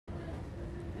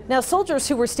Now, soldiers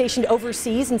who were stationed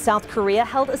overseas in South Korea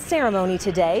held a ceremony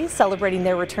today celebrating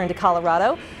their return to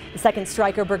Colorado. The 2nd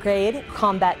Stryker Brigade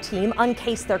combat team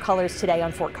uncased their colors today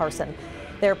on Fort Carson.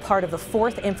 They're part of the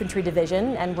 4th Infantry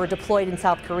Division and were deployed in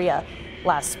South Korea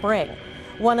last spring.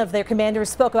 One of their commanders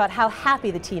spoke about how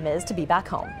happy the team is to be back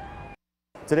home.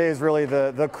 Today is really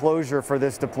the closure for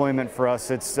this deployment for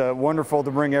us. It's wonderful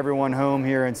to bring everyone home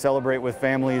here and celebrate with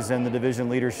families and the division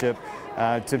leadership.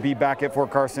 To be back at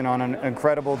Fort Carson on an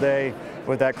incredible day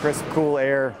with that crisp, cool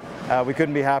air. We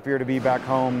couldn't be happier to be back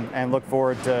home and look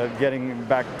forward to getting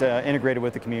back integrated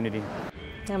with the community.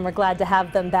 And we're glad to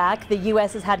have them back. The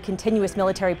U.S. has had continuous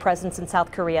military presence in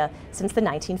South Korea since the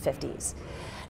 1950s.